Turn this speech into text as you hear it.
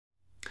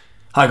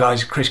Hi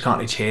guys, Chris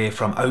Cartledge here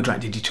from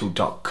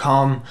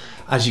odratdigital.com.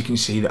 As you can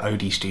see, the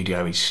OD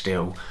studio is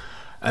still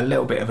a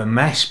little bit of a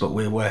mess, but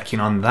we're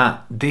working on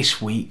that.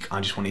 This week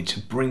I just wanted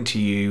to bring to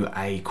you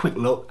a quick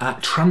look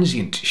at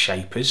transient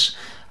shapers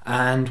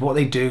and what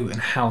they do and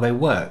how they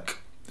work.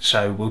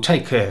 So we'll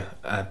take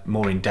a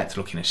more in-depth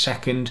look in a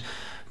second,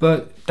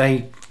 but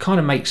they kind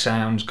of make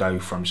sounds go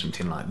from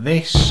something like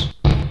this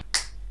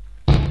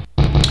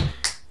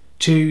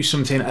to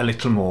something a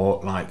little more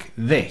like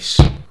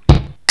this.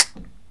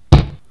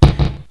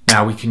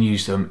 Now we can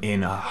use them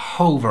in a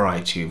whole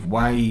variety of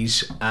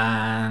ways,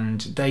 and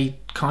they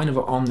kind of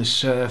on the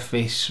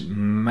surface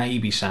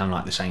maybe sound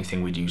like the same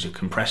thing we'd use a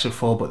compressor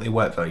for, but they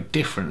work very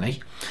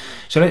differently.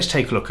 So let's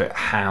take a look at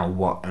how,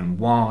 what and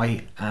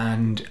why,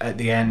 and at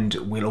the end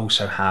we'll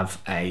also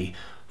have a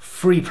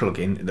free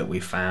plugin that we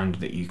found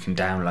that you can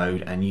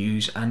download and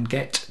use and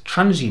get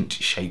transient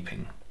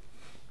shaping.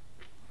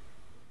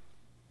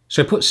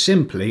 So put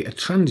simply, a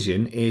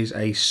transient is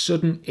a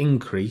sudden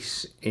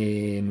increase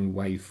in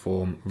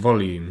waveform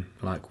volume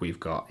like we've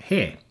got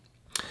here.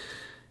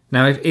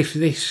 Now if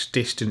this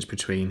distance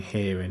between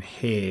here and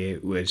here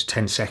was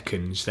 10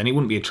 seconds, then it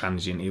wouldn't be a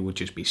transient, it would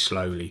just be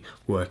slowly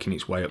working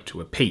its way up to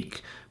a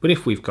peak. But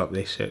if we've got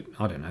this at,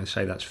 I don't know,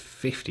 say that's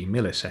 50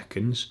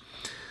 milliseconds,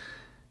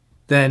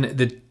 then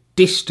the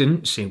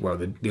distance, well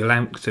the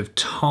length of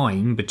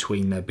time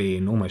between there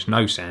being almost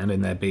no sound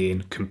and there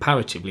being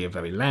comparatively a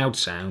very loud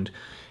sound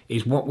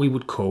is what we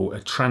would call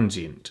a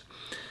transient.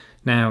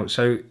 Now,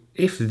 so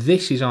if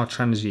this is our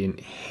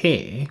transient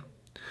here,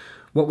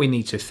 what we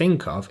need to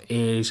think of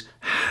is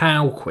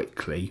how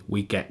quickly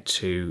we get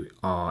to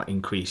our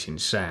increase in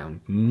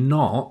sound,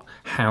 not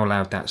how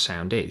loud that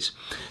sound is.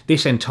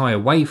 This entire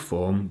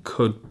waveform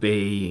could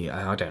be,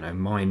 I don't know,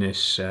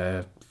 minus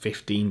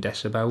 15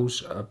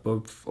 decibels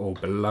above or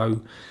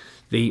below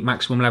the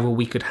maximum level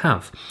we could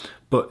have.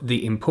 But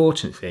the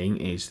important thing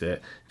is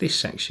that this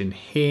section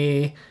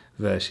here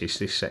versus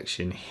this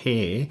section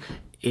here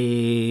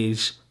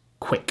is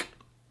quick.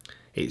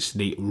 It's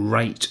the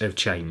rate of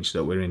change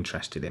that we're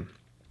interested in.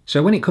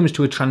 So when it comes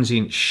to a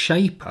transient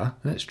shaper,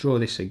 let's draw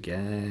this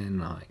again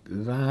like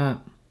that.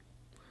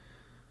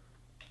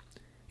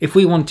 If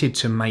we wanted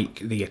to make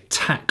the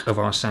attack of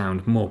our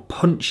sound more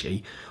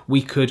punchy,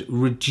 we could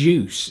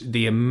reduce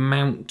the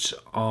amount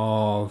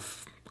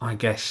of, I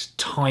guess,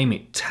 time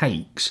it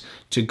takes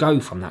to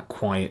go from that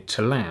quiet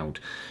to loud.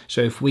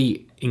 So if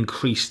we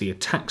increase the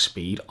attack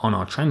speed on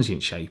our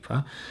transient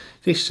shaper,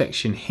 this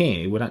section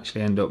here would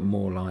actually end up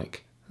more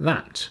like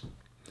that.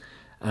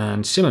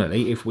 And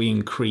similarly, if we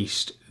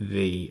increased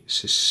the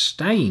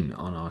sustain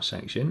on our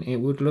section, it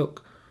would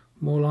look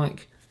more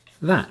like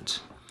that.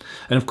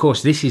 And of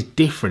course, this is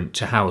different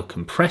to how a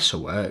compressor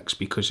works,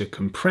 because a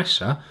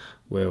compressor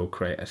will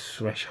create a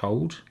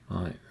threshold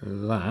like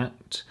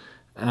that.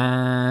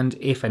 And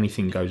if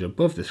anything goes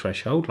above the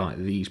threshold, like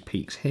these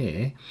peaks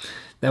here,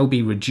 they'll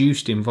be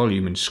reduced in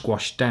volume and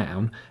squashed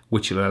down,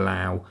 which will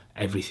allow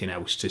everything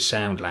else to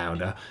sound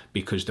louder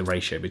because the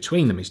ratio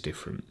between them is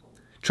different.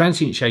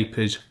 Transient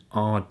shapers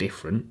are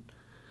different.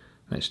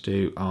 Let's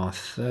do our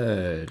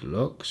third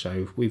look.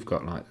 So we've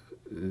got like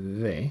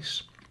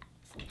this.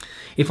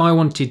 If I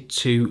wanted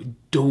to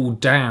dull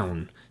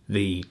down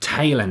the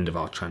tail end of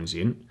our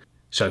transient,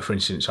 so for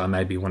instance I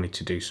maybe wanted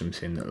to do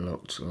something that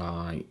looked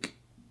like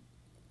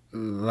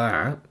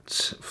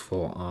that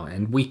for our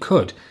end, we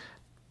could.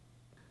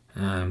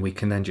 And we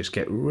can then just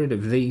get rid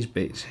of these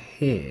bits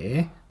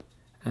here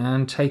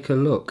and take a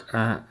look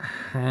at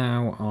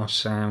how our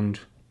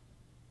sound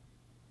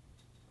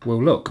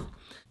will look.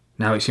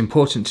 Now it's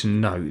important to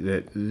note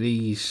that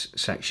these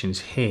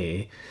sections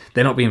here,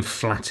 they're not being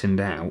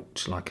flattened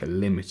out like a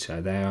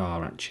limiter, they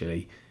are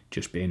actually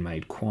just being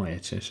made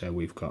quieter. So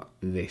we've got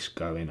this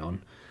going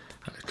on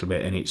a little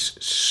bit and it's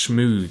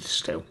smooth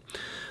still.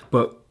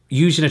 But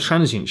using a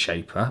transient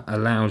shaper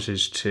allows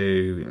us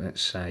to,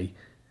 let's say,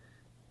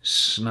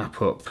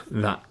 snap up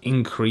that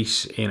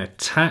increase in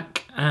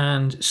attack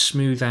and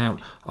smooth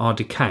out our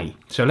decay.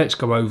 So let's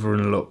go over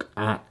and look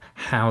at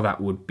how that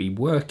would be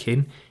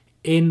working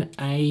in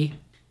a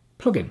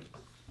plugin.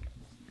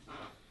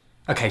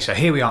 Okay, so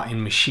here we are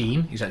in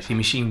machine. It's actually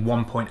machine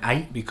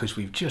 1.8 because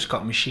we've just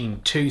got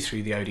machine 2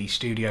 through the OD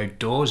studio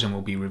doors and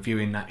we'll be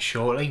reviewing that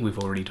shortly. We've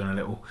already done a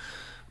little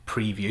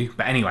preview,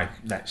 but anyway,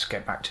 let's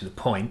get back to the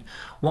point.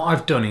 What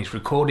I've done is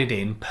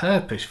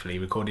purposefully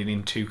recorded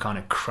in two kind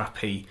of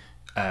crappy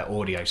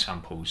audio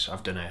samples.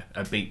 I've done a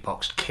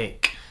beatboxed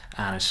kick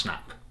and a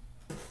snap,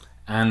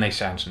 and they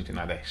sound something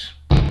like this.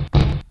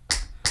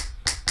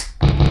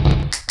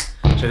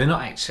 So they're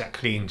not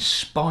exactly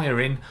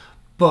inspiring,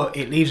 but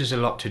it leaves us a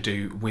lot to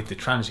do with the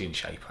transient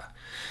shaper.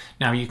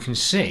 Now you can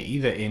see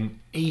that in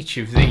each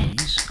of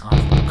these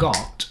I've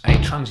got a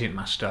transient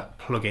master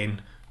plugin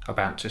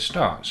about to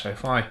start. So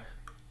if I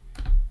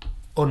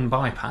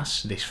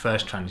unbypass this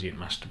first transient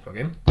master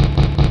plugin,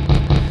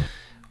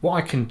 what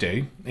I can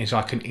do is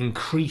I can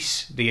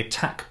increase the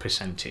attack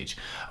percentage,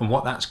 and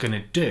what that's going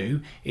to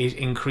do is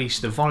increase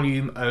the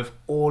volume of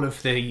all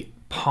of the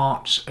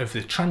parts of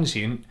the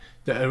transient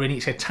that are in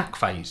its attack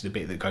phase, the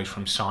bit that goes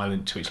from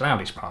silent to its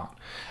loudest part.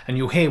 And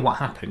you'll hear what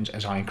happens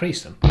as I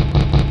increase them.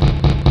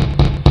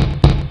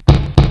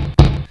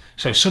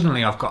 So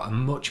suddenly I've got a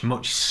much,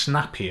 much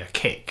snappier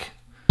kick.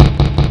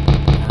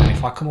 And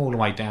if I come all the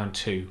way down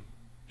to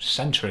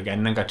centre again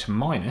and then go to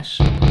minus,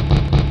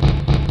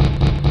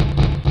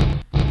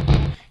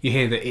 you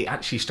hear that it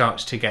actually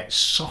starts to get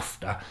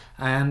softer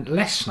and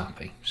less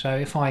snappy. So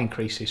if I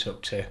increase this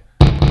up to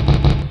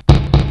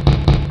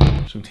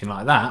something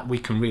like that, we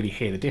can really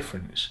hear the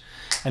difference.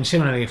 And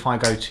similarly, if I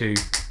go to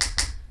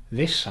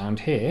this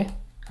sound here,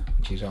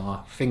 which is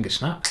our finger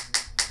snap,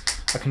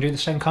 I can do the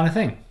same kind of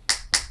thing.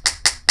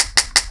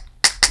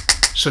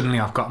 Suddenly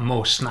I've got a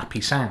more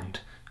snappy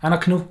sound. And I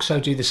can also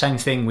do the same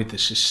thing with the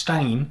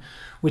sustain,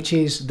 which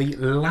is the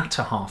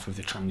latter half of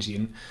the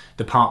transient,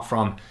 the part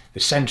from the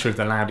centre of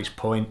the loudest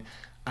point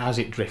as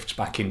it drifts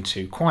back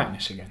into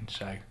quietness again.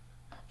 So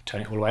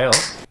turn it all the way up.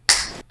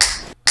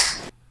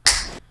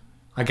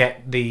 I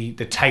get the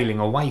tailing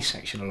away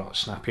section a lot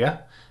snappier,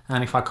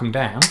 and if I come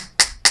down,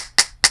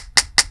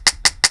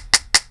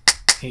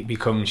 it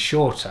becomes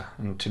shorter.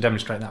 And to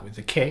demonstrate that with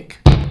the kick,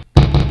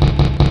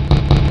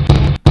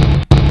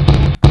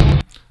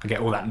 I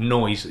get all that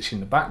noise that's in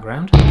the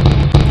background,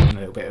 and a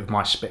little bit of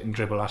my spit and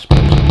dribble, I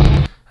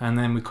suppose. And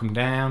then we come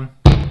down,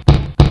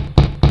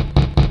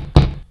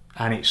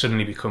 and it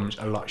suddenly becomes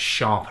a lot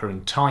sharper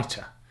and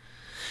tighter.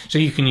 So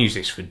you can use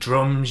this for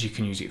drums, you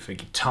can use it for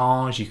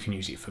guitars, you can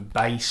use it for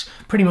bass,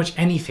 pretty much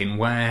anything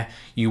where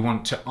you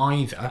want to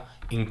either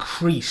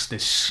increase the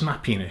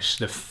snappiness,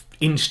 the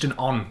instant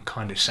on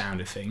kind of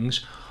sound of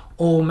things,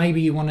 or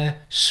maybe you want to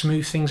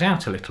smooth things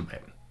out a little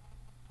bit.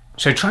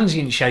 So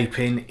transient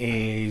shaping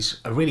is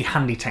a really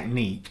handy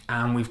technique,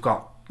 and we've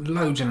got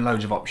loads and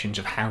loads of options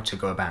of how to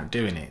go about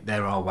doing it.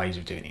 There are ways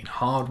of doing it in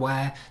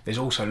hardware, there's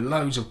also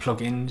loads of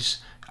plugins.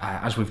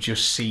 As we've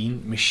just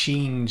seen,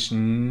 Machine's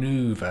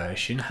new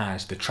version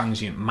has the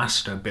Transient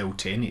Master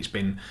built in. It's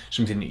been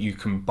something that you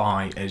can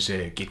buy as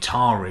a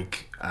guitar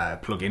rig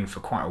plugin for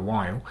quite a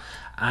while.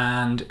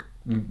 And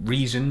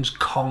Reason's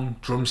Kong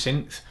drum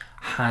synth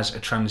has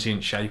a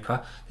transient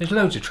shaper. There's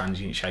loads of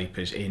transient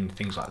shapers in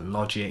things like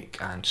Logic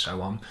and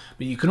so on.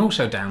 But you can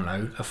also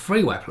download a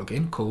freeware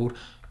plugin called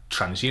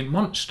Transient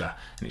Monster,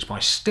 and it's by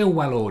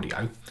Stillwell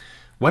Audio.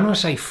 When I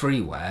say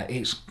freeware,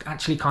 it's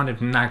actually kind of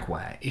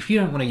nagware. If you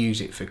don't want to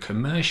use it for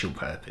commercial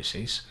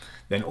purposes,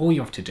 then all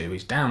you have to do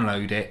is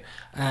download it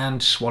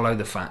and swallow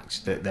the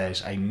fact that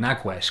there's a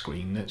nagware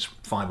screen that's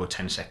 5 or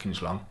 10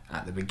 seconds long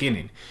at the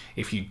beginning.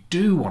 If you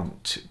do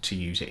want to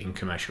use it in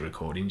commercial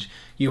recordings,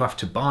 you have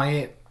to buy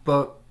it,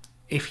 but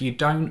if you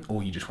don't,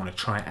 or you just want to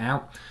try it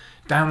out,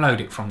 download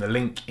it from the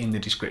link in the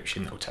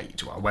description that will take you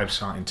to our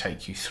website and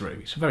take you through.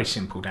 It's a very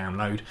simple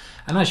download,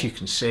 and as you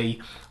can see,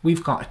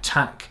 we've got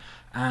attack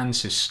and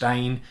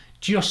sustain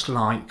just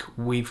like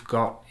we've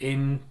got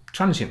in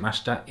Transient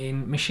Master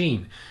in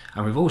Machine,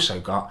 and we've also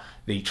got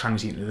the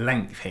transient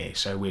length here,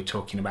 so we're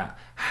talking about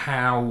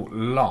how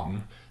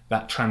long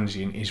that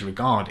transient is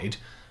regarded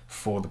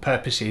for the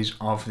purposes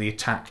of the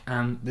attack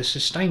and the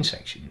sustain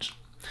sections.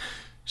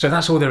 So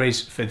that's all there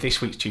is for this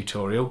week's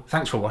tutorial.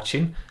 Thanks for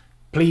watching.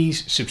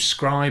 Please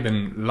subscribe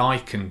and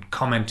like and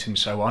comment and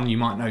so on. You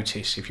might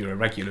notice if you're a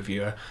regular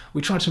viewer,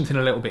 we tried something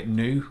a little bit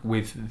new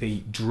with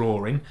the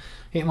drawing.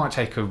 It might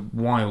take a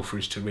while for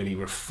us to really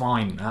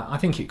refine that. I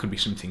think it could be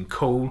something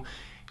cool.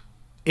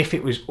 If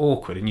it was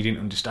awkward and you didn't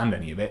understand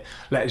any of it,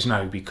 let us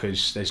know,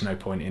 because there's no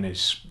point in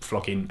us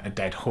flogging a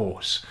dead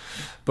horse.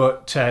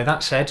 But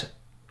that said,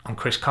 I'm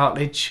Chris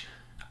Cartledge.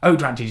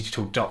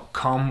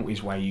 odratdigital.com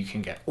is where you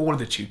can get all of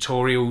the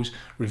tutorials,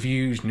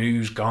 reviews,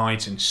 news,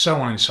 guides and so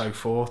on and so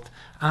forth,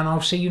 and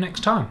I'll see you next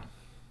time.